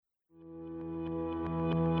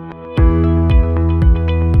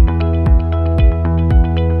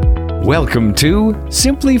Welcome to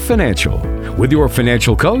Simply Financial with your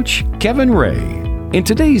financial coach, Kevin Ray. In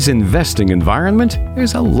today's investing environment,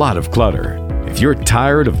 there's a lot of clutter. If you're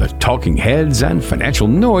tired of the talking heads and financial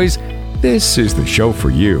noise, this is the show for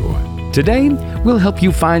you. Today, we'll help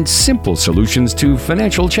you find simple solutions to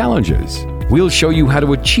financial challenges. We'll show you how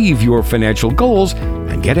to achieve your financial goals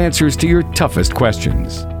and get answers to your toughest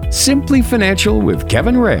questions. Simply Financial with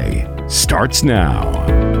Kevin Ray starts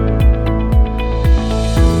now.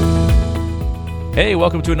 Hey,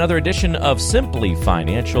 welcome to another edition of Simply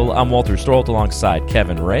Financial. I'm Walter Storholt alongside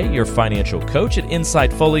Kevin Ray, your financial coach at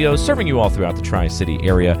Insightfolio, serving you all throughout the Tri-City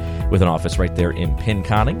area with an office right there in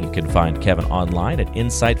Pinconning. You can find Kevin online at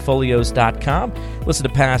insightfolios.com. Listen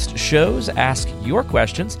to past shows, ask your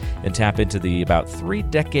questions, and tap into the about 3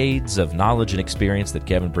 decades of knowledge and experience that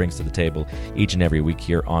Kevin brings to the table each and every week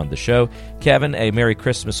here on the show. Kevin, a Merry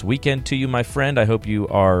Christmas weekend to you, my friend. I hope you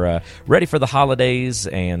are ready for the holidays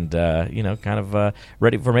and,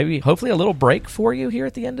 ready for maybe, hopefully, a little break for you here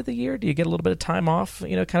at the end of the year. Do you get a little bit of time off,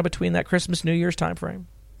 kind of between that Christmas, New Year's time frame?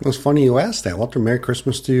 It was funny you asked that, Walter. Merry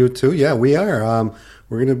Christmas to you, too. Yeah, we are.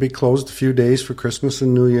 We're going to be closed a few days for Christmas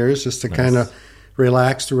and New Year's just to kind of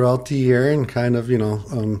relax throughout the year and kind of,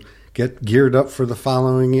 get geared up for the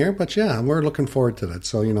following year. But, yeah, we're looking forward to that.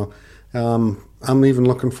 So, I'm even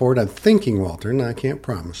looking forward. I'm thinking, Walter, and I can't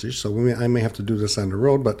promise you, so I may have to do this on the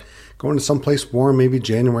road, but going to someplace warm, maybe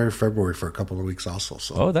January, February for a couple of weeks also.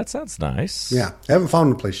 So. Oh, that sounds nice. Yeah. I haven't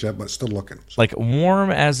found a place yet, but still looking. So. Like warm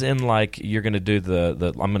as in like you're going to do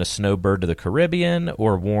the I'm going to snowbird to the Caribbean,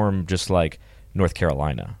 or warm just like North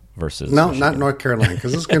Carolina versus No, Michigan? Not North Carolina,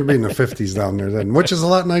 because it's going to be in the 50s down there then, which is a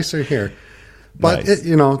lot nicer here. But, nice.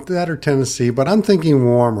 That or Tennessee. But I'm thinking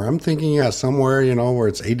warmer. I'm thinking, somewhere, where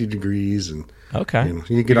it's 80 degrees. And okay.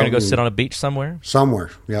 You're going to go sit on a beach somewhere? Somewhere,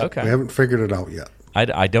 yeah. Okay. We haven't figured it out yet.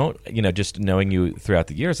 I don't, just knowing you throughout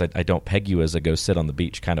the years, I don't peg you as a go sit on the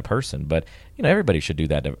beach kind of person. But, everybody should do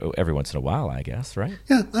that every once in a while, I guess, right?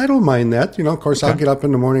 Yeah, I don't mind that. Of course, okay. I'll get up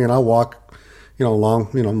in the morning and I'll walk,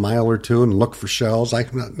 along, a mile or two and look for shells.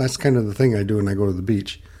 That's kind of the thing I do when I go to the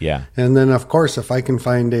beach. Yeah. And then, of course, if I can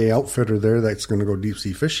find a outfitter there that's going to go deep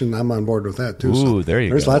sea fishing, I'm on board with that too. Ooh, so there you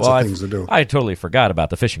there's go. Lots of things to do. I totally forgot about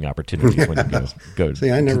the fishing opportunities when you go See,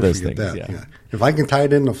 I never to those forget things. that. Yeah. If I can tie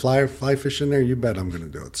it into fly fishing there, you bet I'm going to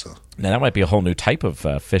do it. So now that might be a whole new type of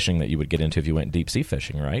fishing that you would get into if you went deep sea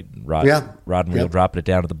fishing, right? Rod and reel, dropping it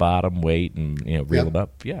down to the bottom, wait, and reel it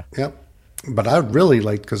up. Yeah. Yep. But I'd really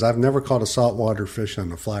like, because I've never caught a saltwater fish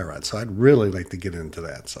on a fly rod, so I'd really like to get into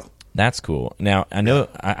that. So that's cool. Now, I know,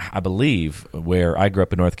 I believe where I grew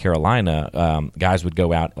up in North Carolina, guys would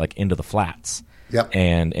go out like into the flats. Yep.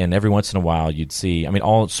 And every once in a while you'd see,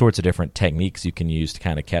 all sorts of different techniques you can use to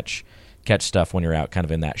kind of catch stuff when you're out kind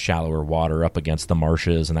of in that shallower water up against the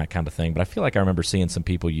marshes and that kind of thing. But I feel like I remember seeing some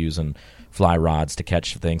people using fly rods to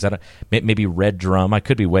catch things. Maybe red drum. I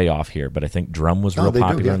could be way off here, but I think drum was real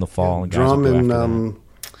popular in the fall. Yeah. And drum guys would go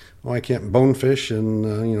and bonefish and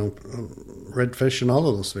redfish and all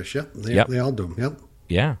of those fish. Yeah, they all do them. Yep.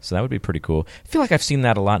 Yeah, so that would be pretty cool. I feel like I've seen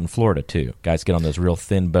that a lot in Florida too. Guys get on those real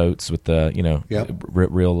thin boats with the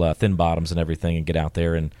real thin bottoms and everything, and get out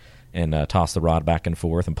there and toss the rod back and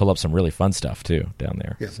forth and pull up some really fun stuff too down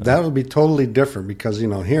there. Yeah, so. That would be totally different because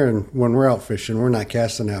here when we're out fishing, we're not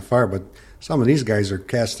casting that far, but some of these guys are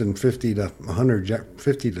casting 50 to 100,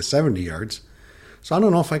 50 to 70 yards. So I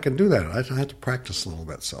don't know if I can do that. I have to practice a little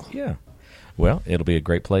bit. So yeah. Well, it'll be a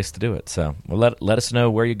great place to do it. So let us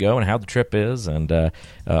know where you go and how the trip is, and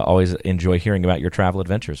always enjoy hearing about your travel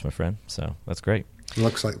adventures, my friend. So that's great.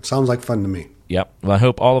 Sounds like fun to me. Yep. Well, I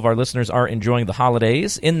hope all of our listeners are enjoying the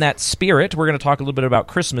holidays. In that spirit, we're going to talk a little bit about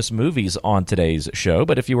Christmas movies on today's show.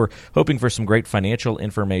 But if you were hoping for some great financial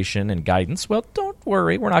information and guidance, well, don't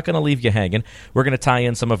worry. We're not going to leave you hanging. We're going to tie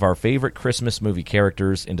in some of our favorite Christmas movie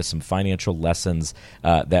characters into some financial lessons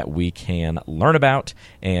that we can learn about,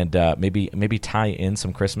 and maybe tie in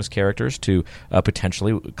some Christmas characters to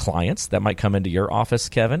potentially clients that might come into your office,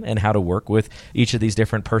 Kevin, and how to work with each of these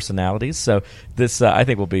different personalities. So this, I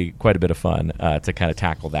think, will be quite a bit of fun. To kind of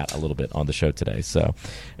tackle that a little bit on the show today. So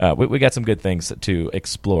we got some good things to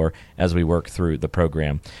explore as we work through the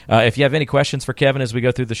program. If you have any questions for Kevin as we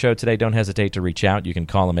go through the show today, don't hesitate to reach out. You can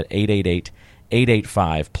call him at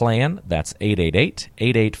 888-885-PLAN. That's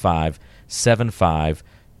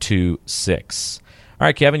 888-885-7526. All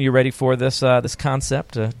right, Kevin, you ready for this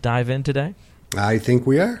concept to dive in today? I think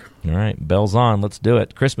we are. All right, bells on. Let's do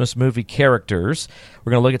it. Christmas movie characters.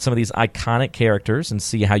 We're going to look at some of these iconic characters and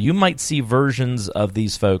see how you might see versions of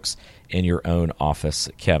these folks in your own office,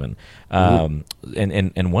 Kevin.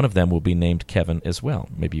 And one of them will be named Kevin as well.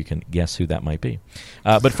 Maybe you can guess who that might be.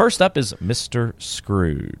 But first up is Mr.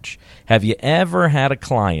 Scrooge. Have you ever had a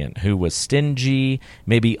client who was stingy,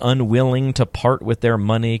 maybe unwilling to part with their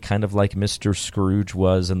money, kind of like Mr. Scrooge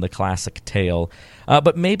was in the classic tale,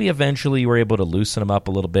 but maybe eventually you were able to loosen them up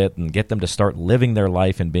a little bit and get them to start living their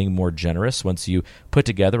life and being more generous once you put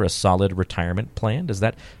together a solid retirement plan? Does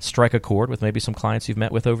that strike a chord with maybe some clients you've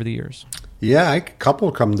met with over the years? Yeah, a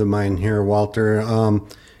couple come to mind here, Walter.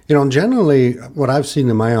 Generally what I've seen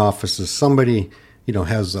in my office is somebody,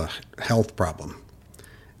 has a health problem.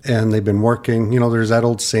 And they've been working, there's that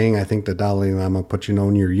old saying, I think the Dalai Lama put,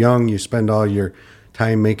 when you're young, you spend all your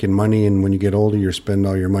time making money, and when you get older, you spend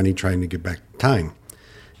all your money trying to get back time.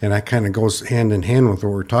 And that kind of goes hand in hand with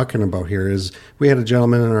what we're talking about here. Is we had a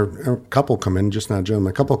gentleman or a couple come in, just not a gentleman,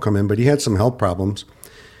 a couple come in, but he had some health problems.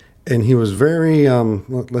 And he was very,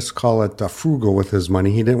 let's call it frugal with his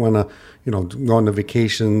money. He didn't want to, go on the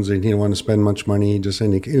vacations, and he didn't want to spend much money.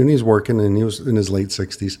 And he's working, and he was in his late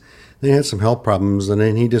 60s. Then he had some health problems, and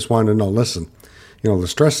then he just wanted to know, listen, the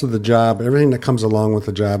stress of the job, everything that comes along with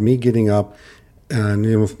the job, me getting up, and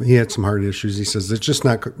he had some heart issues. He says, it's just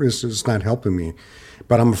not helping me.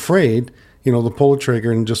 But I'm afraid, to pull the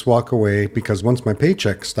trigger and just walk away, because once my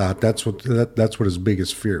paycheck stopped, that's what his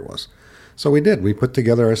biggest fear was. So we did. We put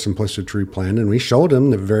together a simplicity plan, and we showed him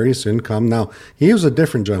the various income. Now, he was a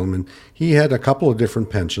different gentleman. He had a couple of different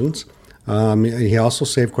pensions. He also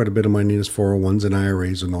saved quite a bit of money in his 401s and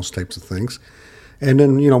IRAs and those types of things. And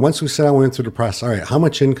then, once we sat down, we went through the process. All right, how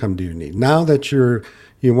much income do you need? Now that you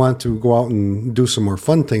want to go out and do some more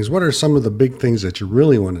fun things, what are some of the big things that you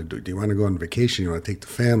really want to do? Do you want to go on vacation? You want to take the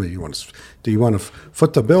family? Do you want to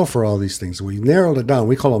foot the bill for all these things? We narrowed it down.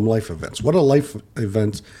 We call them life events. What are life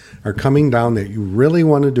events are coming down that you really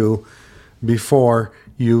want to do before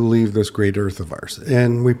you leave this great earth of ours?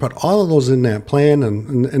 And we put all of those in that plan,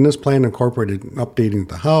 and this plan incorporated updating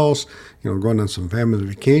the house, going on some family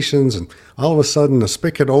vacations, and all of a sudden the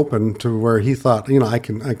spigot opened to where he thought, I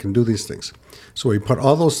can do these things. So we put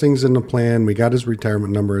all those things in the plan. We got his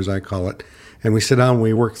retirement number, as I call it, and we sit down and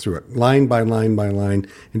we work through it line by line by line,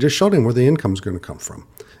 and just showed him where the income's going to come from.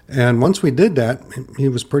 And once we did that, he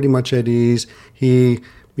was pretty much at ease.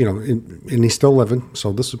 And he's still living.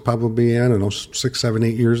 So this was probably, 6, 7,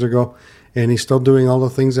 8 years ago. And he's still doing all the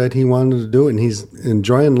things that he wanted to do. And he's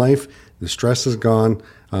enjoying life. The stress is gone,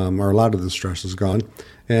 or a lot of the stress is gone.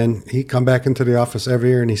 And he come back into the office every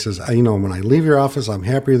year, and he says, when I leave your office, I'm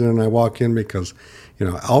happier than I walk in, because,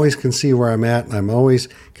 I always can see where I'm at. And I'm always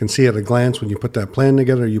can see at a glance when you put that plan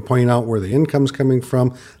together, you point out where the income's coming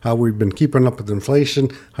from, how we've been keeping up with inflation,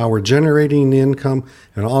 how we're generating the income,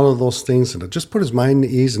 and all of those things. And it just put his mind at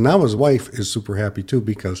ease. And now his wife is super happy too,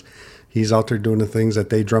 because he's out there doing the things that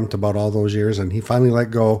they dreamt about all those years. And he finally let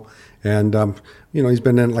go. And, he's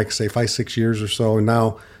been in, 5, 6 years or so. And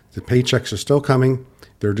now the paychecks are still coming.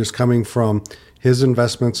 They're just coming from his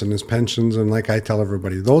investments and his pensions. And like I tell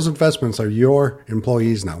everybody, those investments are your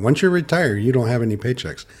employees now. Once you retire, you don't have any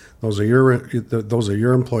paychecks. Those are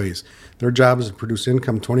your employees. Their job is to produce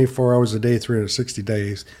income 24 hours a day,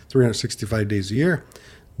 365 days a year.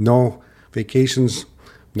 No vacations,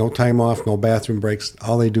 no time off, no bathroom breaks.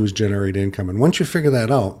 All they do is generate income. And once you figure that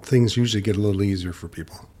out, things usually get a little easier for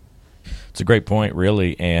people. It's a great point,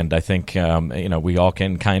 really, and I think we all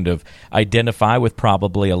can kind of identify with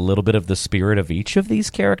probably a little bit of the spirit of each of these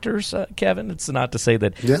characters, Kevin. It's not to say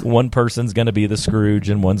that one person's going to be the Scrooge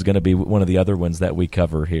and one's going to be one of the other ones that we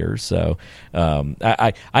cover here. So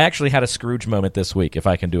I actually had a Scrooge moment this week, if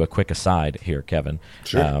I can do a quick aside here, Kevin.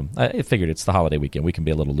 Sure. I figured it's the holiday weekend. We can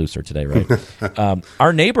be a little looser today, right?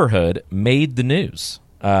 Our neighborhood made the news.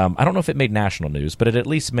 I don't know if it made national news, but it at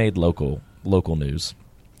least made local news.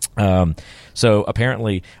 So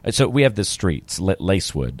apparently, we have this street,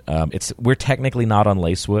 Lacewood. We're technically not on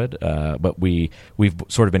Lacewood, but we've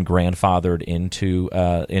sort of been grandfathered into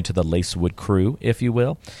the Lacewood crew, if you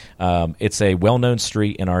will. It's a well-known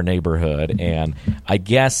street in our neighborhood, and I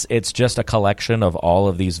guess it's just a collection of all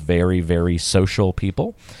of these very, very social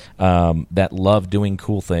people that love doing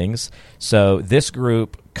cool things. So this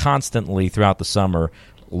group constantly throughout the summer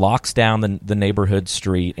locks down the neighborhood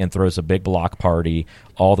street and throws a big block party.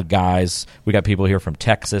 All the guys, we got people here from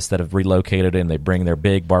Texas that have relocated, and they bring their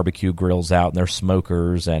big barbecue grills out and their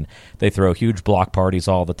smokers, and they throw huge block parties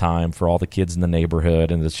all the time for all the kids in the neighborhood.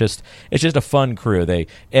 And it's just a fun crew.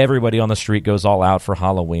 Everybody on the street goes all out for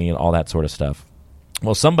Halloween, all that sort of stuff.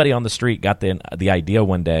 Well, somebody on the street got the idea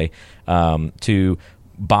one day to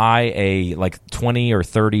buy a 20 or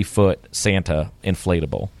 30 foot Santa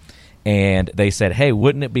inflatable. and they said, hey,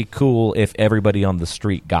 wouldn't it be cool if everybody on the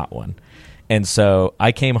street got one? And so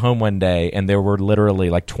I came home one day, and there were literally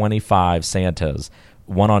like 25 Santas,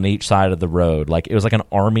 one on each side of the road. Like, it was like an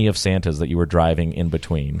army of Santas that you were driving in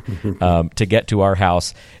between to get to our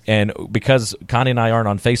house. And because Connie and I aren't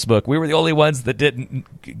on Facebook, we were the only ones that didn't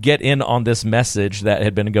get in on this message that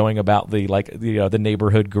had been going about the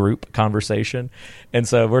neighborhood group conversation. And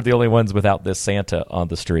so we're the only ones without this Santa on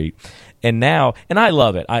the street. And now, and I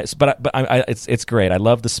love it. It's great. I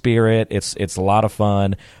love the spirit. It's a lot of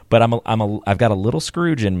fun. But I've got a little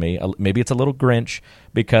Scrooge in me. Maybe it's a little Grinch,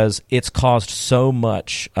 because it's caused so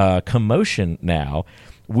much commotion now.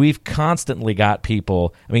 We've constantly got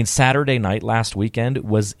people. I mean, Saturday night last weekend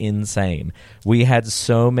was insane. We had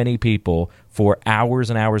so many people for hours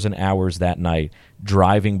and hours and hours that night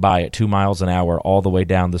driving by at 2 miles an hour all the way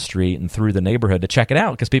down the street and through the neighborhood to check it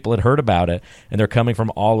out, because people had heard about it, and they're coming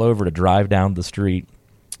from all over to drive down the street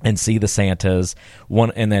and see the Santas.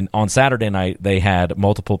 And then on Saturday night, they had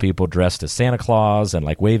multiple people dressed as Santa Claus and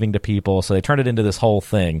like waving to people. So they turned it into this whole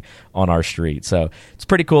thing on our street. So it's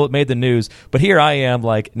pretty cool. It made the news. But here I am,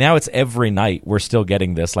 like, now it's every night we're still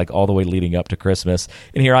getting this, like all the way leading up to Christmas.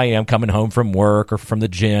 And here I am coming home from work or from the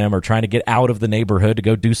gym or trying to get out of the neighborhood to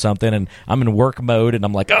go do something. And I'm in work mode, and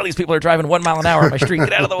I'm like, oh, these people are driving 1 mile an hour on my street.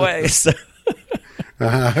 Get out of the way. So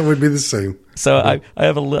I would be the same. So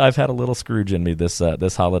I've had a little Scrooge in me this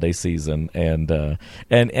holiday season, and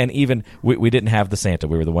even we didn't have the Santa.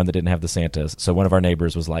 We were the one that didn't have the Santa. So one of our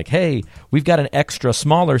neighbors was like, "Hey, we've got an extra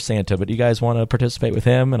smaller Santa, but do you guys want to participate with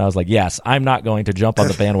him?" And I was like, "Yes, I'm not going to jump on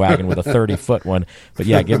the bandwagon with a 30-foot one, but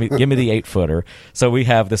yeah, give me the 8-footer." So we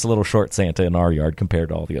have this little short Santa in our yard compared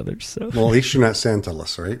to all the others. So. Well, at least you're not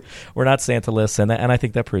Santa-less, right? We're not Santa-less, and I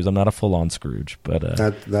think that proves I'm not a full-on Scrooge, but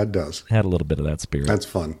that does. Had a little bit of that spirit. That's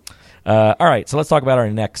fun. All right, so let's talk about our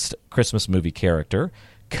next Christmas movie character,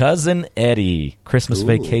 Cousin Eddie. Christmas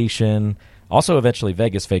Vacation, also eventually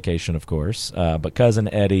Vegas Vacation, of course, but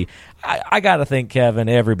Cousin Eddie. I got to think, Kevin,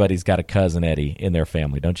 everybody's got a Cousin Eddie in their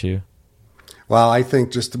family, don't you? Well, I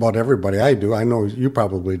think just about everybody. I do. I know you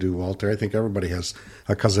probably do, Walter. I think everybody has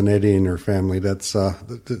a Cousin Eddie in their family that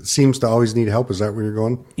seems to always need help. Is that where you're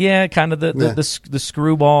going? Yeah, kind of the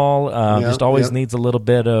screwball. Just always needs a little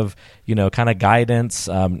bit of, kind of guidance.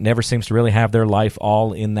 Never seems to really have their life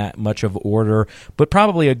all in that much of order, but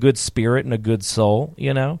probably a good spirit and a good soul,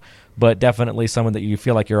 But definitely someone that you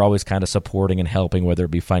feel like you're always kind of supporting and helping, whether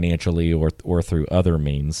it be financially or through other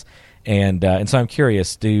means. And so I'm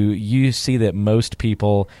curious, do you see that most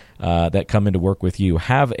people that come into work with you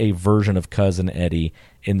have a version of Cousin Eddie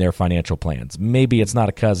in their financial plans? Maybe it's not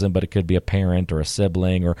a cousin, but it could be a parent or a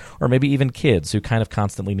sibling or maybe even kids who kind of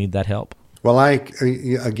constantly need that help. Well,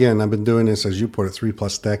 again, I've been doing this, as you put it,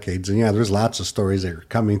 3+ decades. And yeah, there's lots of stories that are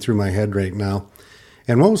coming through my head right now.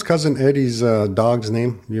 And what was Cousin Eddie's dog's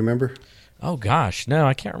name? Do you remember? Oh, gosh. No,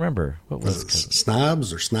 I can't remember. What was it?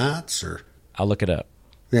 Snobs or Snots? Or I'll look it up.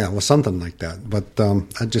 Yeah, well, something like that. But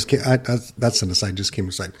I just can't. That's an aside. Just came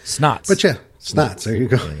aside. Snots. But yeah, Snots. There you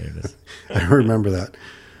go. I remember that.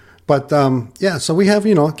 But so we have,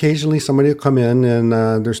 occasionally somebody will come in, and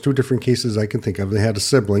there's 2 different cases I can think of. They had a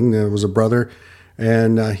sibling. There was a brother,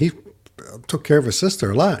 and he took care of his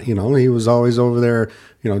sister a lot. He was always over there,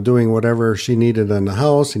 doing whatever she needed in the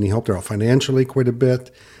house, and he helped her out financially quite a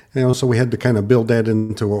bit. So we had to kind of build that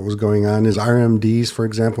into what was going on. His RMDs, for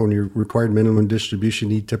example, when you're required minimum distribution,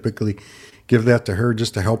 he'd typically give that to her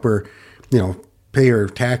just to help her, pay her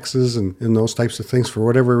taxes and those types of things. For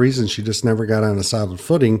whatever reason, she just never got on a solid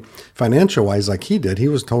footing financial-wise like he did. He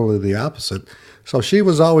was totally the opposite. So she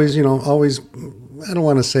was always, always, I don't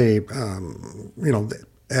want to say,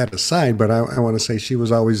 at a side, but I want to say she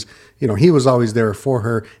was always, he was always there for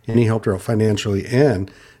her, and he helped her out financially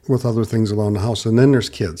and with other things along the house. And then there's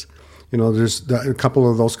kids. There's a couple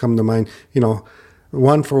of those come to mind.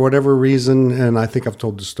 One, for whatever reason, and I think I've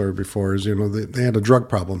told this story before, is, they had a drug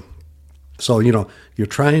problem. So, he's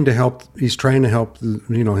trying to help,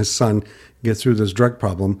 his son get through this drug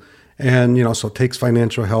problem. And, so it takes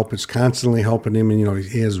financial help. It's constantly helping him. And,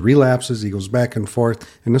 he has relapses. He goes back and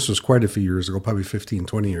forth. And this was quite a few years ago, probably 15,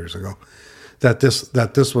 20 years ago, that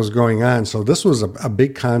this was going on. So this was a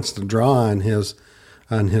big constant draw on his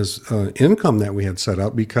income that we had set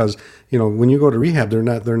up, because, when you go to rehab, they're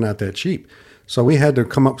not that cheap. So we had to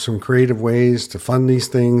come up with some creative ways to fund these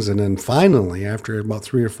things. And then finally, after about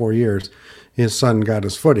 3 or 4 years, his son got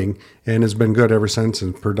his footing and has been good ever since,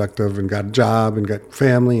 and productive, and got a job and got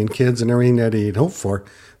family and kids and everything that he had hoped for.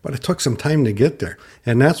 But it took some time to get there.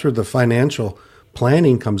 And that's where the financial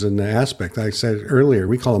planning comes into aspect. I said earlier,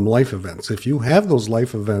 we call them life events. If you have those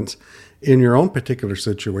life events in your own particular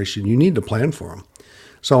situation, you need to plan for them.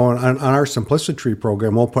 So on our Simplicity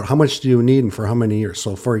program, we'll put how much do you need and for how many years.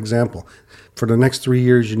 So for example, for the next 3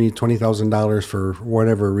 years, you need $20,000 for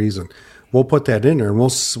whatever reason. We'll put that in there, and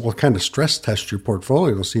we'll kind of stress test your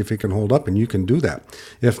portfolio to see if it can hold up, and you can do that.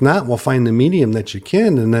 If not, we'll find the medium that you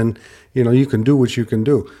can, and then you can do what you can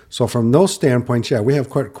do. So from those standpoints, yeah, we have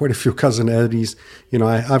quite a few Cousin Eddies.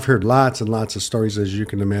 I've heard lots and lots of stories, as you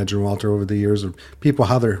can imagine, Walter, over the years of people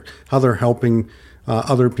how they're helping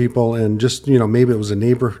other people, and just maybe it was a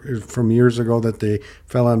neighbor from years ago that they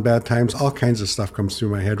fell on bad times. All kinds of stuff comes through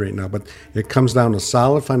my head right now, but it comes down to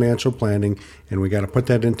solid financial planning, and we got to put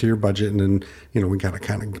that into your budget, and then we got to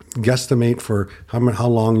kind of guesstimate for how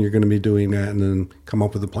long you're going to be doing that, and then come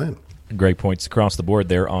up with a plan. Great points across the board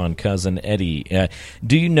there on Cousin Eddie.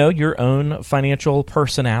 Do you know your own financial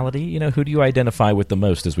personality? Who do you identify with the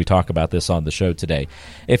most as we talk about this on the show today?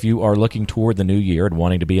 If you are looking toward the new year and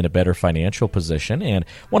wanting to be in a better financial position and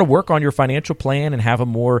want to work on your financial plan and have a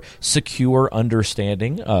more secure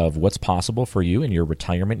understanding of what's possible for you in your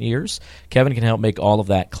retirement years, Kevin can help make all of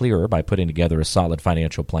that clearer by putting together a solid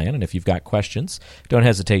financial plan. And if you've got questions, don't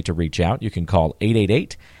hesitate to reach out. You can call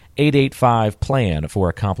 888-885-PLAN for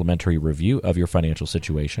a complimentary review of your financial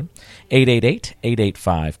situation.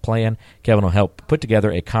 888-885-PLAN. Kevin will help put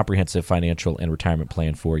together a comprehensive financial and retirement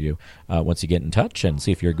plan for you once you get in touch and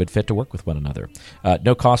see if you're a good fit to work with one another.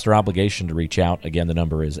 No cost or obligation to reach out. Again, the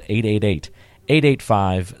number is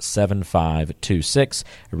 888-885-7526.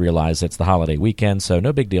 I realize it's the holiday weekend, so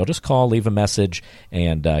no big deal. Just call, leave a message,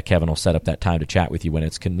 and Kevin will set up that time to chat with you when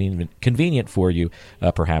it's convenient for you,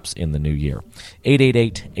 perhaps in the new year.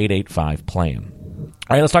 888-885-PLAN.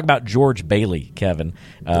 All right, let's talk about George Bailey, Kevin.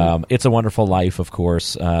 It's a Wonderful Life, of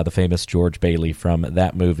course, the famous George Bailey from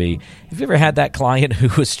that movie. Have you ever had that client who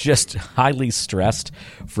was just highly stressed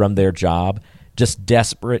from their job, just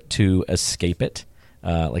desperate to escape it?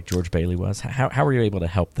 Like George Bailey was? How were you able to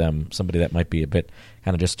help them, somebody that might be a bit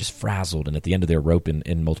kind of just frazzled and at the end of their rope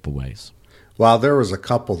in multiple ways? Well, there was a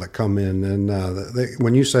couple that come in, and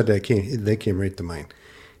when you said that, they came right to mind.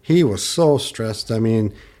 He was so stressed. I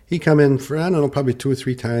mean, he come in for, I don't know, probably 2 or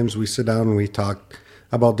 3 times. We sit down and we talk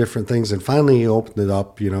about different things, and finally he opened it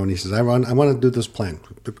up, and he says, I want to do this plan.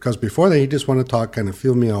 Because before that, he just wanted to talk, kind of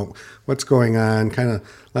feel me out, what's going on, kind of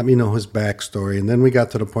let me know his backstory, and then we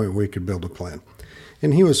got to the point where we could build a plan.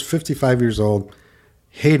 And he was 55 years old,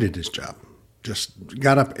 hated his job, just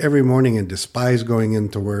got up every morning and despised going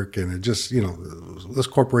into work. And it just, this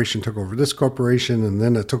corporation took over this corporation, and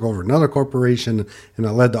then it took over another corporation, and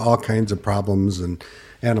it led to all kinds of problems and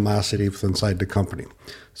animosity inside the company.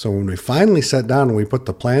 So when we finally sat down and we put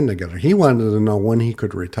the plan together, he wanted to know when he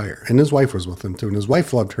could retire. And his wife was with him too, and his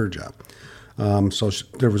wife loved her job.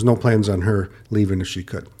 There was no plans on her leaving if she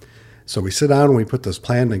could. So we sit down and we put this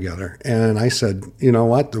plan together. And I said, you know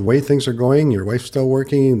what, the way things are going, your wife's still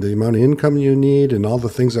working, the amount of income you need, and all the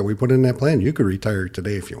things that we put in that plan, you could retire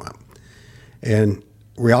today if you want. And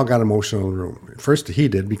we all got emotional in the room. First he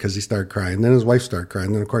did, because he started crying. Then his wife started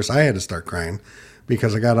crying. Then, of course, I had to start crying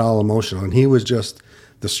because I got all emotional. And he was just,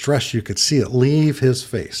 the stress, you could see it leave his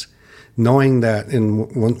face, knowing that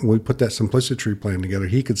when we put that Simplicity plan together,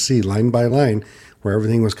 he could see line by line where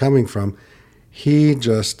everything was coming from. He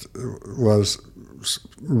just was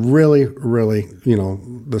really, really,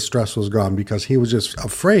 the stress was gone, because he was just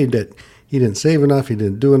afraid that he didn't save enough, he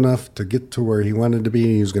didn't do enough to get to where he wanted to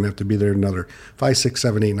be. He was going to have to be there another 5, 6,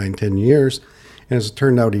 7, 8, 9, 10 years. And as it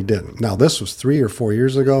turned out, he didn't. Now, this was 3 or 4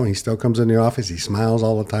 years ago, and he still comes in the office. He smiles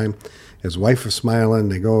all the time. His wife is smiling.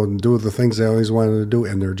 They go and do the things they always wanted to do,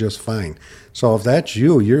 and they're just fine. So if that's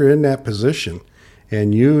you're in that position,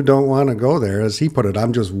 and you don't want to go there, as he put it,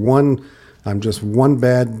 I'm just one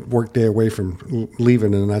bad work day away from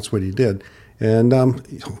leaving, and that's what he did. And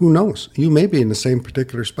who knows? You may be in the same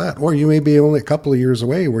particular spot, or you may be only a couple of years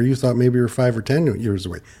away where you thought maybe you're 5 or 10 years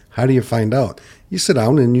away. How do you find out? You sit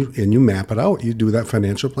down and you map it out. You do that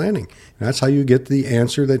financial planning. And that's how you get the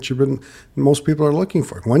answer that most people are looking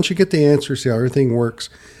for. Once you get the answer, see how everything works,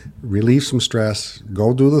 relieve some stress,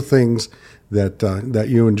 go do the things that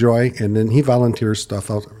you enjoy, and then he volunteers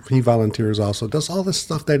stuff out. He volunteers also, does all this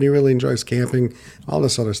stuff that he really enjoys, camping, all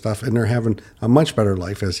this other stuff, and they're having a much better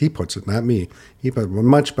life, as he puts it, not me. He put a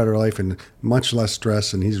much better life and much less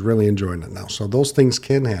stress, and he's really enjoying it now. So those things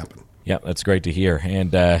can happen. Yeah, that's great to hear.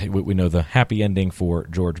 And we know the happy ending for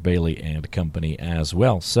George Bailey and company as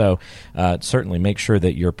well. So certainly make sure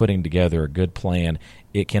that you're putting together a good plan.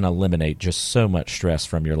 It can eliminate just so much stress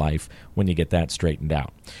from your life when you get that straightened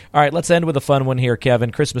out. All right, let's end with a fun one here,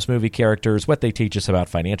 Kevin. Christmas movie characters, what they teach us about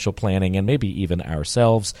financial planning and maybe even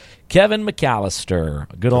ourselves. Kevin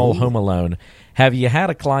McAllister, good old Home Alone. Have you had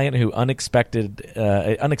a client who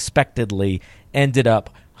unexpectedly ended up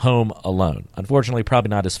home alone? Unfortunately, probably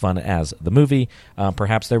not as fun as the movie.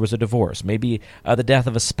 Perhaps there was a divorce. Maybe the death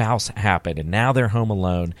of a spouse happened, and now they're home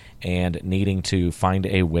alone and needing to find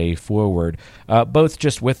a way forward, both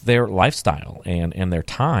just with their lifestyle and their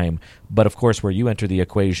time, but of course where you enter the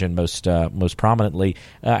equation most prominently,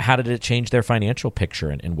 how did it change their financial picture,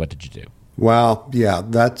 and what did you do? Well, yeah,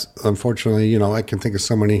 that's unfortunately, I can think of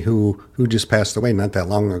somebody who just passed away not that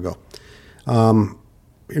long ago.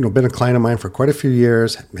 Been a client of mine for quite a few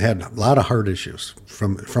years, had a lot of heart issues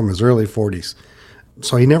from his early 40s.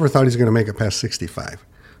 So he never thought he was going to make it past 65.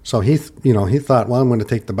 So he thought, well, I'm going to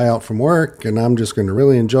take the buyout from work and I'm just going to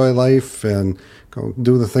really enjoy life and go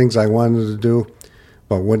do the things I wanted to do.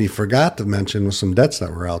 But what he forgot to mention was some debts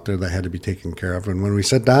that were out there that had to be taken care of. And when we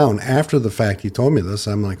sat down after the fact, he told me this.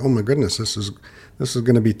 I'm like, oh my goodness, this is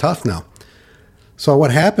going to be tough now. So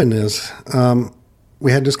what happened is,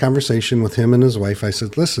 we had this conversation with him and his wife. I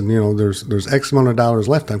said, listen, there's X amount of dollars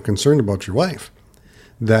left. I'm concerned about your wife.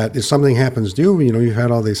 That if something happens to you, you've had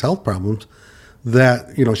all these health problems,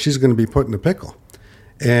 that, she's going to be put in a pickle.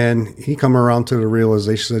 And he come around to the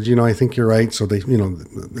realization, said, I think you're right. So they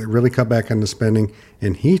really cut back on the spending.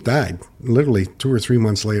 And he died literally 2 or 3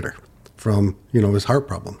 months later from, his heart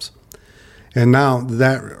problems. And now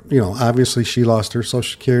that, obviously she lost her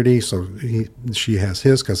Social Security, so she has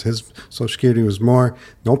his because his Social Security was more,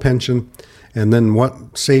 no pension. And then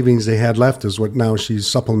what savings they had left is what now she's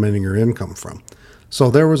supplementing her income from.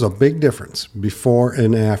 So there was a big difference before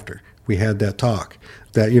and after we had that talk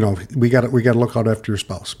that, we got to look out after your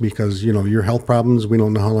spouse because, your health problems, we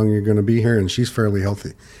don't know how long you're going to be here, and she's fairly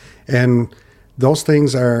healthy. And those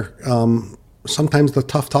things are sometimes the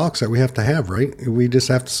tough talks that we have to have, right? We just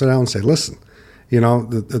have to sit down and say, listen,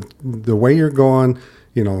 the way you're going,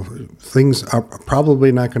 things are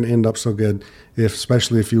probably not going to end up so good,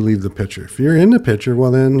 especially if you leave the picture. If you're in the picture,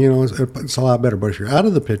 well, then, it's a lot better. But if you're out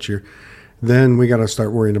of the picture, then we got to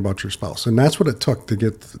start worrying about your spouse. And that's what it took to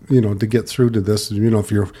get through to this.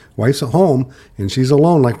 If your wife's at home and she's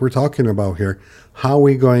alone, like we're talking about here, how are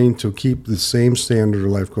we going to keep the same standard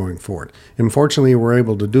of life going forward? And fortunately, we're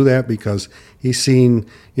able to do that because he's seen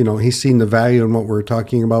the value in what we're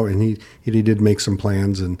talking about, and he did make some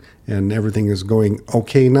plans, and everything is going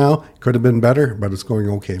okay now. Could have been better, but it's going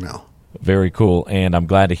okay now. Very cool, and I'm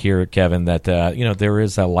glad to hear, Kevin, that there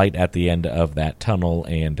is a light at the end of that tunnel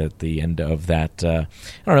and at the end of that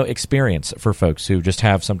experience for folks who just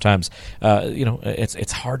have sometimes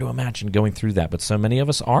it's hard to imagine going through that, but so many of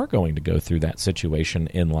us are going to go through that situation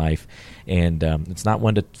in life, and it's not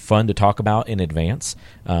fun to talk about in advance,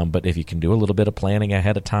 but if you can do a little bit of planning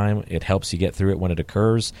ahead of time, it helps you get through it when it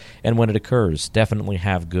occurs, and when it occurs, definitely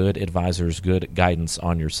have good advisors, good guidance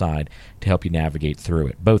on your side to help you navigate through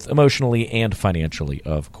it, both emotionally and financially,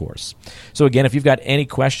 of course. So again, if you've got any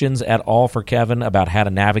questions at all for Kevin about how to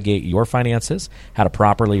navigate your finances, how to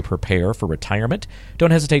properly prepare for retirement, don't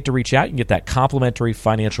hesitate to reach out. You can get that complimentary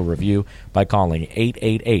financial review by calling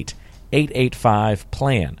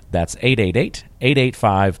 888-885-PLAN. That's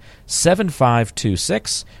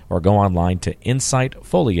 888-885-7526, or go online to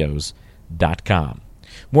insightfolios.com.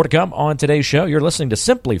 More to come on today's show. You're listening to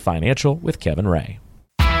Simply Financial with Kevin Ray.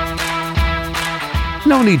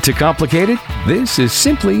 No need to complicate it. This is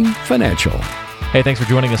Simply Financial. Hey, thanks for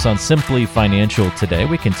joining us on Simply Financial today.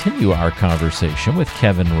 We continue our conversation with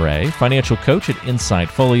Kevin Ray, financial coach at Insight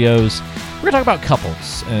Folios. We're going to talk about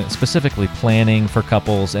couples, specifically planning for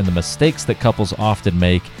couples and the mistakes that couples often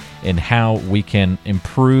make, and how we can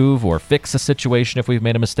improve or fix a situation if we've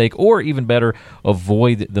made a mistake, or even better,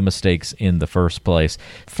 avoid the mistakes in the first place.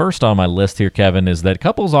 First on my list here, Kevin, is that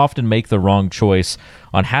couples often make the wrong choice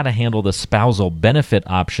on how to handle the spousal benefit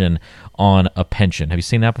option on a pension. Have you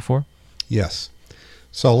seen that before? Yes.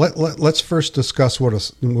 So let's first discuss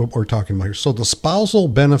what we're talking about here. So the spousal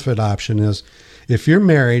benefit option is if you're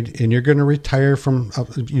married and you're going to retire from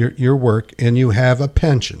your work and you have a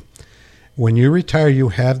pension. When you retire, you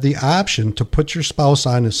have the option to put your spouse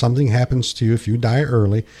on if something happens to you. If you die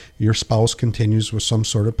early, your spouse continues with some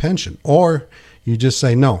sort of pension. Or you just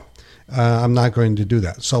say, no, I'm not going to do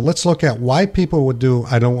that. So let's look at why people would do,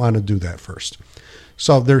 I don't want to do that first.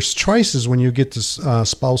 So there's choices when you get this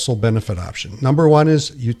spousal benefit option. Number one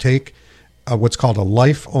is you take what's called a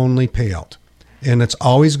life-only payout. and it's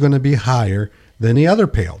always going to be higher than the other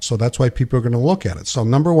payout. So that's why people are going to look at it. So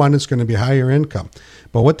number one, it's going to be higher income.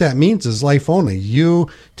 But what that means is life only. You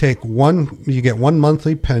get one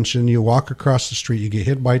monthly pension, you walk across the street, you get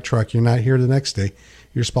hit by a truck, you're not here the next day,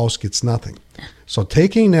 your spouse gets nothing. So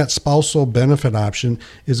taking that spousal benefit option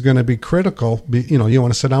is going to be critical. You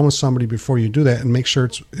want to sit down with somebody before you do that and make sure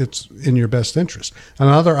it's in your best interest.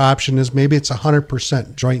 Another option is maybe it's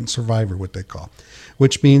 100% joint survivor, what they call,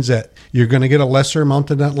 which means that you're going to get a lesser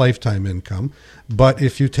amount of that lifetime income. But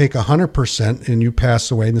if you take 100% and you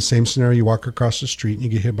pass away in the same scenario, you walk across the street and you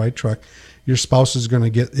get hit by a truck, your spouse is going to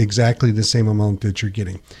get exactly the same amount that you're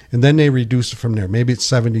getting. And then they reduce it from there. Maybe it's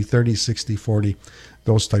 70, 30, 60, 40,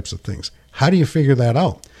 those types of things. How do you figure that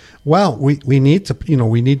out? Well, we need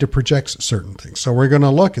to project certain things. So we're going to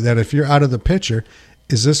look at that. If you're out of the picture,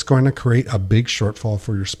 is this going to create a big shortfall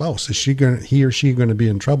for your spouse? Is he or she going to be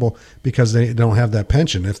in trouble because they don't have that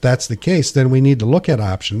pension? If that's the case, then we need to look at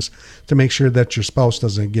options to make sure that your spouse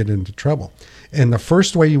doesn't get into trouble. And the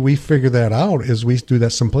first way we figure that out is we do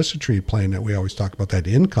that simplicity plan that we always talk about, that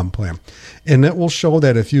income plan. And it will show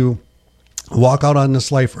that if you walk out on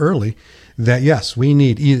this life early, that yes, we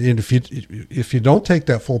need, and if you don't take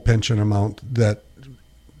that full pension amount that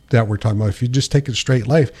we're talking about, if you just take a straight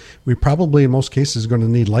life, we probably in most cases are going to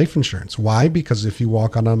need life insurance. Why? Because if you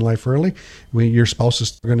walk out on life early, your spouse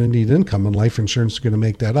is going to need income, and life insurance is going to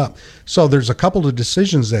make that up. So there's a couple of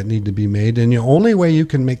decisions that need to be made, and the only way you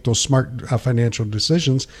can make those smart financial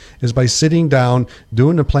decisions is by sitting down,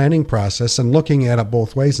 doing the planning process, and looking at it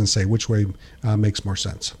both ways and say which way makes more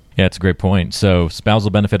sense. Yeah, it's a great point. So spousal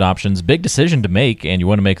benefit options, big decision to make, and you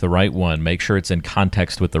want to make the right one. Make sure it's in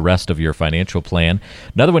context with the rest of your financial plan.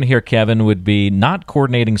 Another one here, Kevin, would be not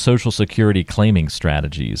coordinating Social Security claiming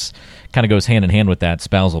strategies. Kind of goes hand in hand with that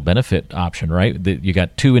spousal benefit option, right? You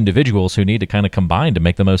got two individuals who need to kind of combine to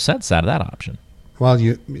make the most sense out of that option. Well,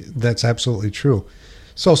 that's absolutely true.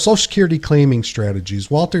 So Social Security claiming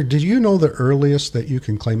strategies. Walter, did you know the earliest that you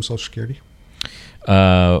can claim Social Security?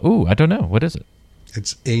 I don't know. What is it?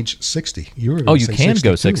 It's age 60. You can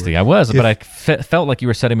go 60. Right? I was, but I felt like you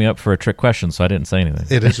were setting me up for a trick question, so I didn't say anything.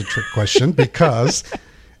 It is a trick question because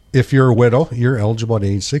if you're a widow, you're eligible at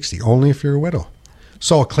age 60, only if you're a widow.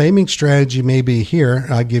 So a claiming strategy may be here.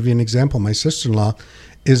 I'll give you an example. My sister-in-law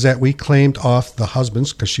is that we claimed off the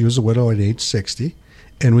husband's because she was a widow at age 60,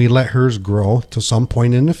 and we let hers grow to some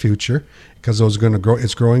point in the future because it was going to grow.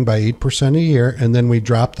 It's growing by 8% a year, and then we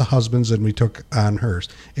dropped the husband's and we took on hers.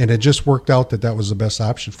 And it just worked out that was the best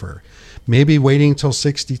option for her. Maybe waiting until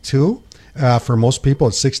 62. For most people,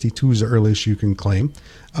 at 62 is the earliest you can claim.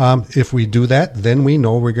 If we do that, then we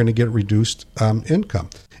know we're going to get reduced income.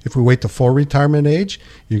 If we wait to full retirement age,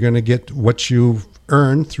 you're going to get what you've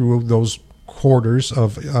earned through those quarters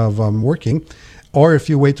of working. Or if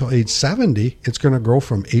you wait till age 70, it's going to grow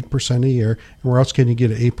from 8% a year. And where else can you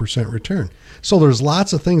get an 8% return? So there's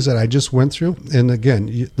lots of things that I just went through. And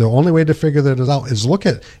again, the only way to figure that out is look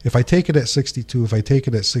at, if I take it at 62, if I take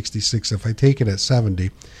it at 66, if I take it at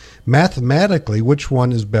 70, mathematically, which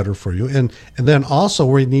one is better for you? And then also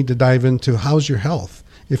we need to dive into how's your health.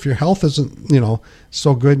 If your health isn't,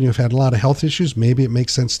 so good and you've had a lot of health issues, maybe it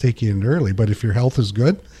makes sense taking it early. But if your health is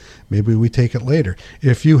good, maybe we take it later.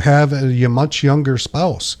 If you have a much younger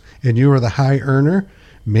spouse and you are the high earner,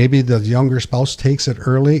 maybe the younger spouse takes it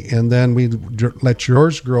early and then we let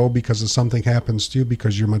yours grow because if something happens to you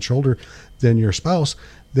because you're much older than your spouse,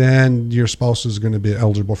 then your spouse is going to be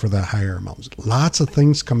eligible for that higher amount. Lots of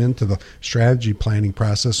things come into the strategy planning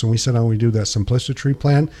process. When we sit down, we do that simplicity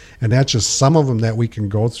plan, and that's just some of them that we can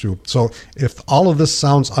go through. So if all of this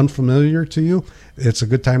sounds unfamiliar to you, it's a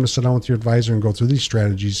good time to sit down with your advisor and go through these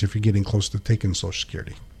strategies if you're getting close to taking Social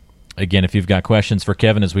Security. Again, if you've got questions for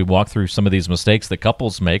Kevin as we walk through some of these mistakes that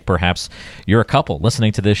couples make, perhaps you're a couple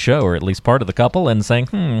listening to this show, or at least part of the couple, and saying,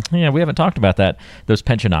 we haven't talked about that, those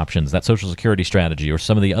pension options, that Social Security strategy, or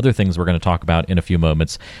some of the other things we're going to talk about in a few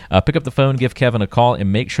moments. Pick up the phone, give Kevin a call,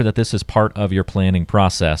 and make sure that this is part of your planning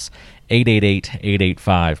process.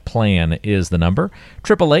 888-885-PLAN is the number.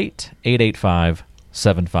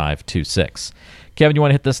 888-885-7526. Kevin, you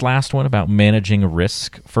want to hit this last one about managing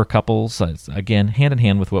risk for couples? Again, hand in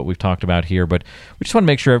hand with what we've talked about here, but we just want to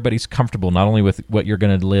make sure everybody's comfortable not only with what you're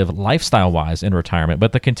going to live lifestyle-wise in retirement,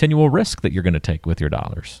 but the continual risk that you're going to take with your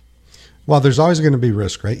dollars. Well, there's always going to be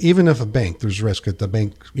risk, right? Even if a bank, there's risk that the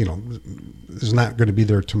bank, is not going to be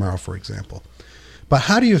there tomorrow, for example. But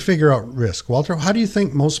how do you figure out risk? Walter, how do you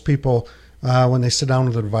think most people, when they sit down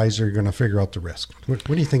with an advisor, are going to figure out the risk? What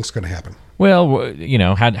do you think is going to happen? Well,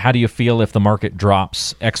 how do you feel if the market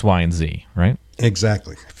drops X, Y, and Z, right?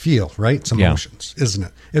 Exactly. Feel, right? It's emotions, isn't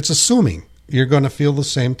it? It's assuming. you're going to feel the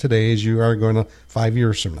same today as you are going to 5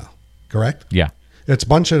 years from now. Correct? Yeah. It's a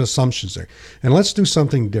bunch of assumptions there. And let's do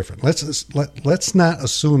something different. Let's not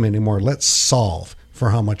assume anymore. Let's solve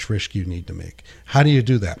for how much risk you need to make. How do you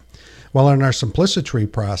do that? Well, in our simplicity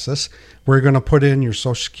process, we're going to put in your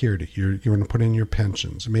Social Security. You're going to put in your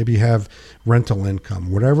pensions. Maybe you have rental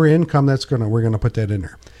income. Whatever income we're going to put that in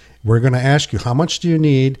there. We're going to ask you, how much do you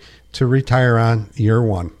need to retire on year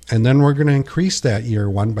one? And then we're going to increase that year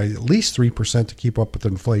one by at least 3% to keep up with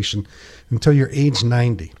inflation until you're age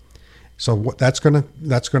 90. So that's going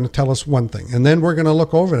to tell us one thing. And then we're going to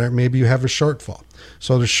look over there. Maybe you have a shortfall.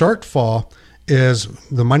 So the shortfall is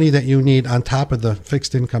the money that you need on top of the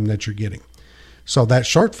fixed income that you're getting. So that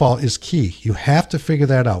shortfall is key. You have to figure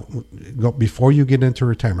that out before you get into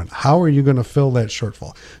retirement. How are you going to fill that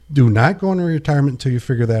shortfall? Do not go into retirement until you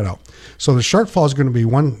figure that out. So the shortfall is going to be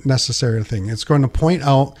one necessary thing. It's going to point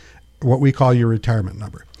out what we call your retirement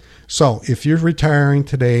number. So if you're retiring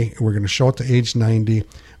today, we're going to show it to age 90.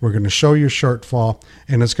 We're going to show your shortfall,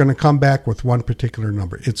 and it's going to come back with one particular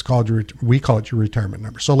number. It's called we call it your retirement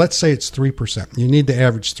number. So let's say it's 3%. You need to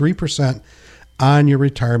average 3% on your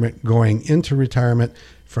retirement going into retirement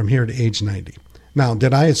from here to age 90. Now,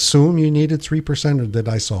 did I assume you needed 3% or did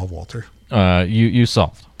I solve, Walter? You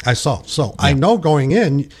solved. I solved. So I know going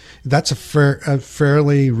in, that's a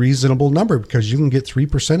fairly reasonable number because you can get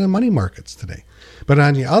 3% in money markets today. But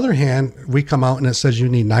on the other hand, we come out and it says you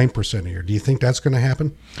need 9% a year. Do you think that's going to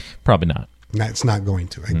happen? Probably not. No, it's not going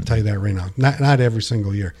to. I can tell you that right now. Not every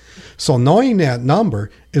single year. So knowing that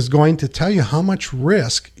number is going to tell you how much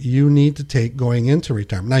risk you need to take going into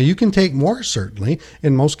retirement. Now, you can take more, certainly.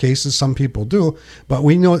 In most cases, some people do. But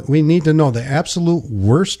we need to know the absolute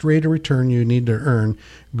worst rate of return you need to earn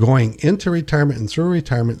going into retirement and through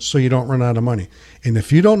retirement so you don't run out of money. And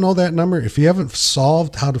if you don't know that number, if you haven't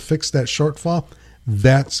solved how to fix that shortfall,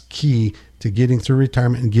 that's key to getting through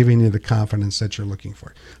retirement and giving you the confidence that you're looking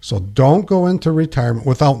for. So don't go into retirement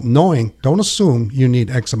without knowing, don't assume you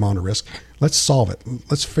need X amount of risk. Let's solve it.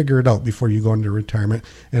 Let's figure it out before you go into retirement.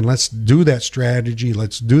 And let's do that strategy.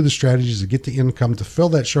 Let's do the strategies to get the income to fill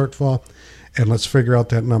that shortfall. And let's figure out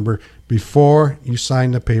that number before you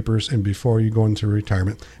sign the papers and before you go into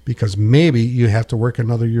retirement. Because maybe you have to work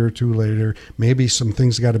another year or two later. Maybe some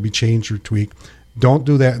things got to be changed or tweaked. Don't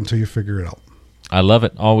do that until you figure it out. I love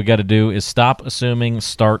it. All we got to do is stop assuming,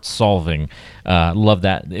 start solving. Love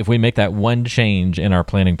that. If we make that one change in our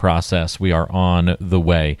planning process, we are on the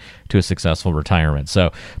way to a successful retirement.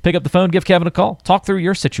 So pick up the phone, give Kevin a call, talk through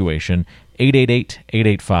your situation.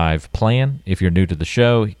 888-885-PLAN. If you're new to the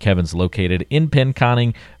show, Kevin's located in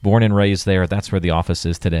Pinconning, born and raised there. That's where the office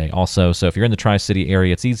is today also. So if you're in the Tri-City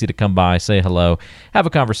area, it's easy to come by, say hello, have a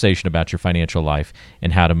conversation about your financial life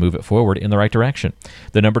and how to move it forward in the right direction.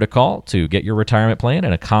 The number to call to get your retirement plan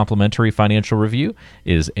and a complimentary financial review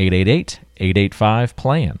is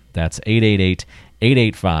 888-885-PLAN. That's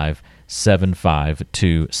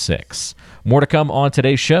 888-885-7526. More to come on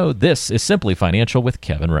today's show. This is Simply Financial with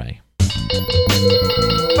Kevin Ray.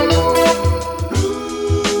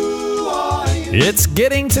 It's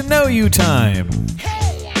getting to know you time.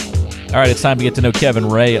 All right, it's time to get to know Kevin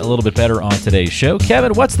Ray a little bit better on today's show.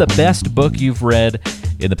 Kevin, what's the best book you've read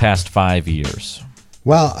in the past 5 years?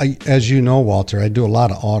 Well, as you know, Walter, I do a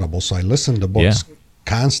lot of Audible, so I listen to books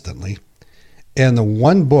constantly. And the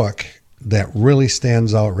one book that really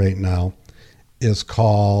stands out right now is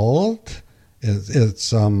called,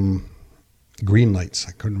 it's Green Lights.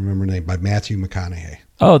 I couldn't remember the name, by Matthew McConaughey.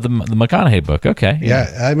 Oh, the McConaughey book. Okay.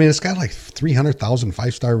 Yeah. I mean, it's got like 300,000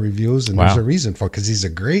 5-star reviews, and there's a reason for it, because he's a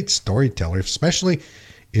great storyteller, especially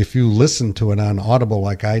if you listen to it on Audible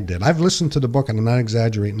like I did. I've listened to the book, and I'm not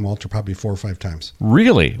exaggerating, Walter, probably 4 or 5 times.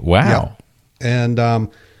 Really? Wow. Yeah.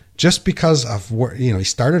 And just because of where, he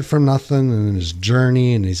started from nothing and his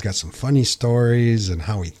journey, and he's got some funny stories and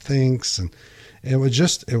how he thinks, and it would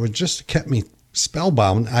just kept me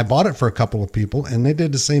spellbound. I bought it for a couple of people, and they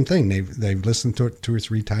did the same thing. They've listened to it 2 or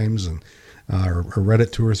 3 times and or read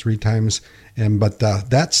it 2 or 3 times, but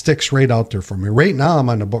that sticks right out there for me. Right now, I'm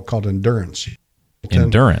on a book called Endurance.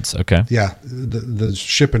 Endurance, okay. Yeah, the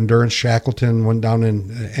ship Endurance, Shackleton, went down in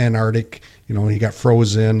Antarctic. He got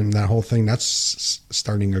frozen, and that whole thing. That's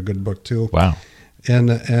starting a good book too. Wow.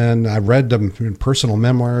 And I read them in personal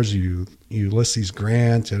memoirs. Ulysses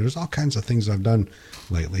Grant. And there's all kinds of things I've done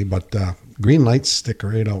lately, but Green Lights stick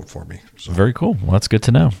right out for me. So. Very cool. Well, that's good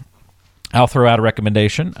to know. I'll throw out a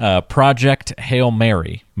recommendation. Project Hail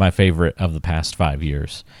Mary, my favorite of the past 5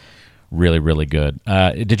 years. Really, really good.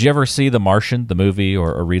 Did you ever see The Martian, the movie,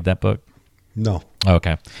 or read that book? No.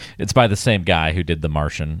 Okay. It's by the same guy who did The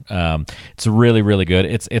Martian. It's really, really good.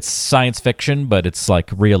 It's science fiction, but it's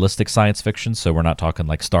like realistic science fiction. So we're not talking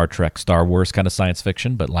like Star Trek, Star Wars kind of science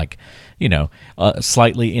fiction, but like,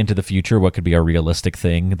 slightly into the future, what could be a realistic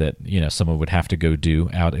thing that, someone would have to go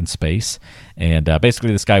do out in space. And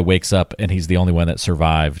basically this guy wakes up and he's the only one that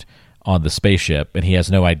survived on the spaceship, and he has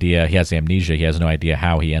no idea. He has amnesia. He has no idea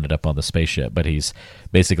how he ended up on the spaceship, but he's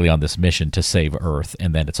basically on this mission to save Earth.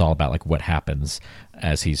 And then it's all about like what happens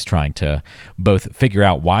as he's trying to both figure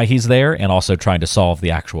out why he's there and also trying to solve the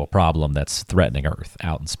actual problem that's threatening Earth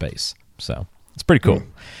out in space. So it's pretty cool.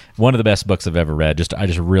 One of the best books I've ever read. I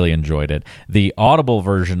just really enjoyed it. The Audible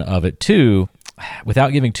version of it too,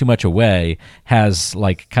 without giving too much away, has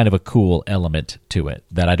like kind of a cool element to it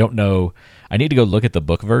that I don't know. I need to go look at the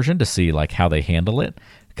book version to see like how they handle it,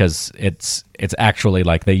 because it's actually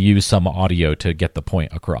like they use some audio to get the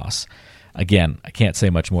point across. Again, I can't say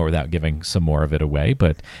much more without giving some more of it away,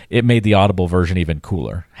 but it made the Audible version even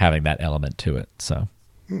cooler, having that element to it. So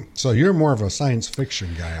you're more of a science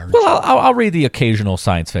fiction guy, aren't well, you? I'll read the occasional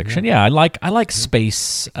science fiction. Yeah, I like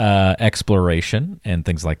space exploration and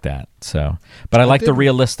things like that. So, but I like the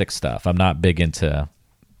realistic stuff. I'm not big into,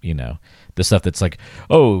 the stuff that's like,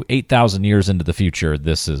 8,000 years into the future,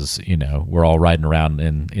 this is, we're all riding around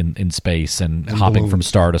in space and hopping from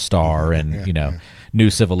star to star and, new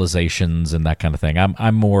civilizations and that kind of thing.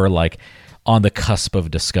 I'm more like on the cusp of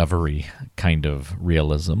discovery kind of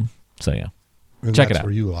realism. So, yeah. And check it out. That's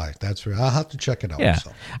where you like. That's where I'll have to check it out. Yeah,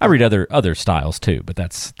 So. I read other styles too, but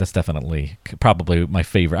that's definitely probably my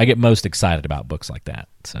favorite. I get most excited about books like that.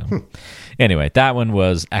 So, anyway, that one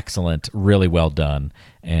was excellent, really well done,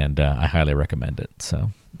 and I highly recommend it. So,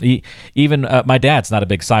 even my dad's not a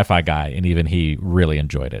big sci-fi guy, and even he really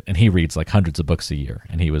enjoyed it, and he reads like hundreds of books a year,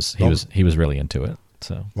 and he was really into it.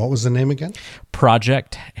 So, What was the name again?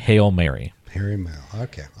 Project Hail Mary. Harry Mel.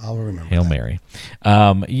 Okay, I'll remember. Hail that. Mary,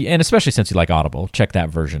 and especially since you like Audible, check that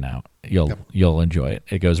version out. You'll enjoy it.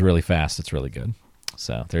 It goes really fast. It's really good.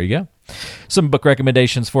 So there you go. Some book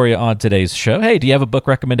recommendations for you on today's show. Hey, do you have a book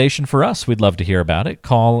recommendation for us? We'd love to hear about it.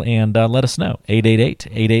 Call and let us know.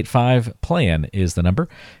 888-885-PLAN is the number.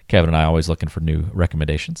 Kevin and I are always looking for new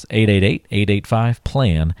recommendations.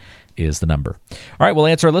 888-885-PLAN is the number. All right, we'll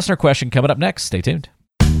answer a listener question coming up next. Stay tuned.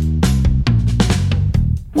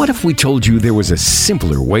 What if we told you there was a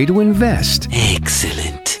simpler way to invest?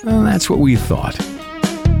 Excellent. Well, that's what we thought.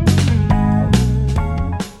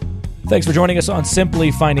 Thanks for joining us on Simply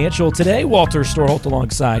Financial today. Walter Storholt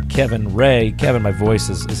alongside Kevin Ray. Kevin, my voice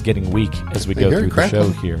is getting weak as we go through the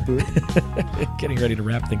show here. Getting ready to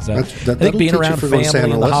wrap things up. I think being around family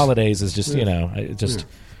and the holidays is just,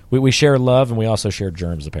 we share love and we also share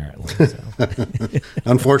germs, apparently. So.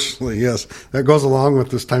 Unfortunately, yes. That goes along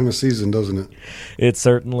with this time of season, doesn't it? It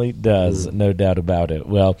certainly does, no doubt about it.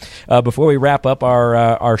 Well, before we wrap up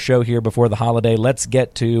our show here before the holiday, let's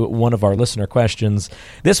get to one of our listener questions.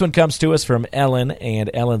 This one comes to us from Ellen, and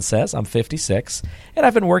Ellen says, I'm 56, and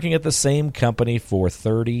I've been working at the same company for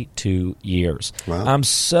 32 years. Wow. I'm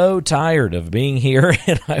so tired of being here,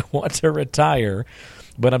 and I want to retire,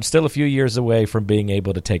 but I'm still a few years away from being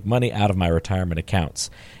able to take money out of my retirement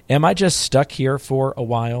accounts. Am I just stuck here for a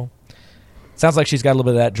while? Sounds like she's got a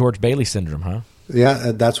little bit of that George Bailey syndrome, huh?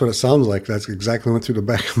 Yeah, that's what it sounds like. That's exactly what went through the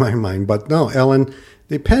back of my mind. But no, Ellen,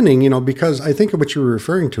 depending, because I think what you're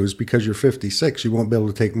referring to is because you're 56, you won't be able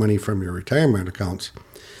to take money from your retirement accounts.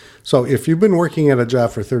 So if you've been working at a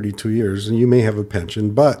job for 32 years, and you may have a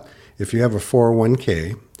pension, but if you have a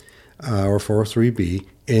 401k or 403b,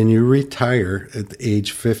 and you retire at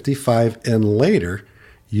age 55 and later,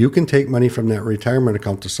 you can take money from that retirement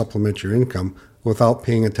account to supplement your income without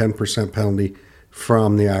paying a 10% penalty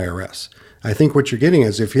from the IRS. I think what you're getting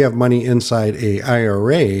is if you have money inside a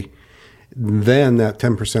IRA, then that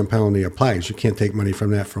 10% penalty applies. You can't take money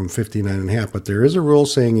from that from 59 and a half. But there is a rule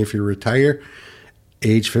saying if you retire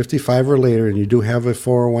age 55 or later and you do have a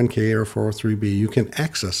 401k or 403b, you can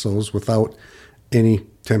access those without any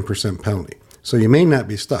 10% penalty. So you may not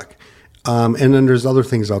be stuck. And then there's other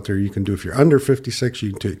things out there you can do. If you're under 56,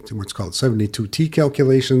 you can take what's called 72T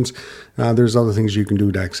calculations. There's other things you can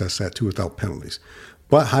do to access that too without penalties.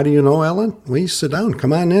 But how do you know, Ellen? Well, you sit down.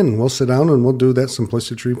 Come on in. We'll sit down and we'll do that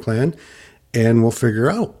simplicity plan and we'll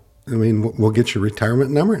figure out. We'll get your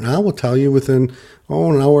retirement number and I will tell you within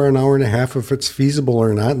an hour and a half if it's feasible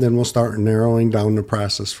or not. Then we'll start narrowing down the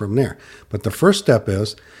process from there. But the first step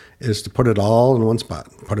is to put it all in one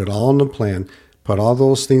spot. Put it all in the plan. Put all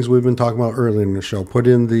those things we've been talking about earlier in the show. Put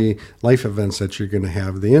in the life events that you're going to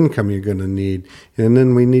have, the income you're going to need. And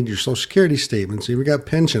then we need your Social Security statements. You've got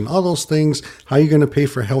pension, all those things. How are you going to pay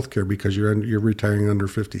for health care because you're retiring under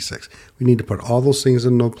 56? We need to put all those things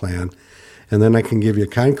in no plan. And then I can give you a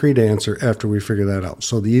concrete answer after we figure that out.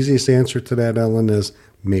 So the easiest answer to that, Ellen, is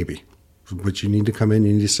maybe. But you need to come in,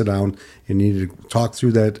 you need to sit down, you need to talk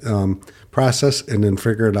through that process and then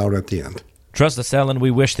figure it out at the end. Trust us, Ellen,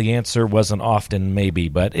 we wish the answer wasn't often maybe,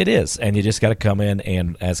 but it is. And you just got to come in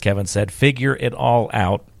and, as Kevin said, figure it all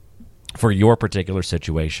out for your particular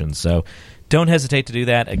situation. So don't hesitate to do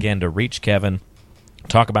that. Again, to reach Kevin,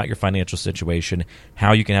 talk about your financial situation,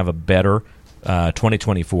 how you can have a better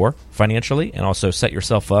 2024 financially, and also set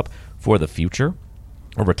yourself up for the future,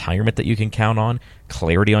 a retirement that you can count on,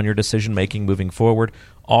 clarity on your decision-making moving forward.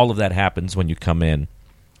 All of that happens when you come in,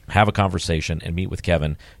 have a conversation, and meet with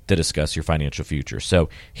Kevin to discuss your financial future. So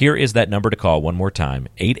here is that number to call one more time,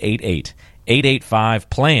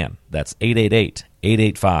 888-885-PLAN. That's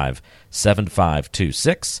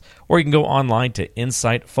 888-885-7526. Or you can go online to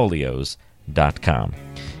insightfolios.com.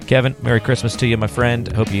 Kevin, Merry Christmas to you, my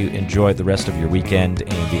friend. Hope you enjoy the rest of your weekend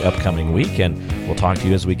and the upcoming week, and we'll talk to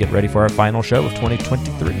you as we get ready for our final show of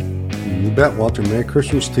 2023. You bet, Walter. Merry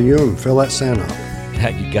Christmas to you, and fill that Santa up.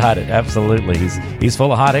 You got it. Absolutely. He's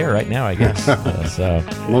full of hot air right now, I guess. So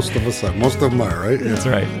most of us are. Most of them are, right? Yeah. That's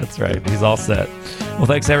right. That's right. He's all set. Well,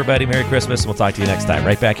 thanks, everybody. Merry Christmas. We'll talk to you next time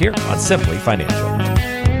right back here on Simply Financial.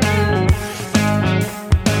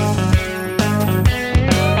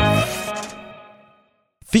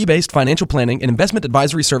 Fee-based financial planning and investment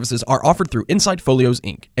advisory services are offered through Insight Folios,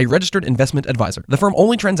 Inc., a registered investment advisor. The firm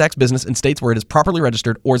only transacts business in states where it is properly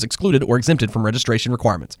registered or is excluded or exempted from registration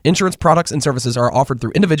requirements. Insurance products and services are offered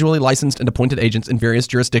through individually licensed and appointed agents in various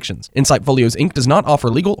jurisdictions. Insight Folios, Inc. does not offer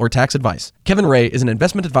legal or tax advice. Kevin Ray is an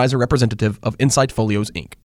investment advisor representative of Insight Folios, Inc.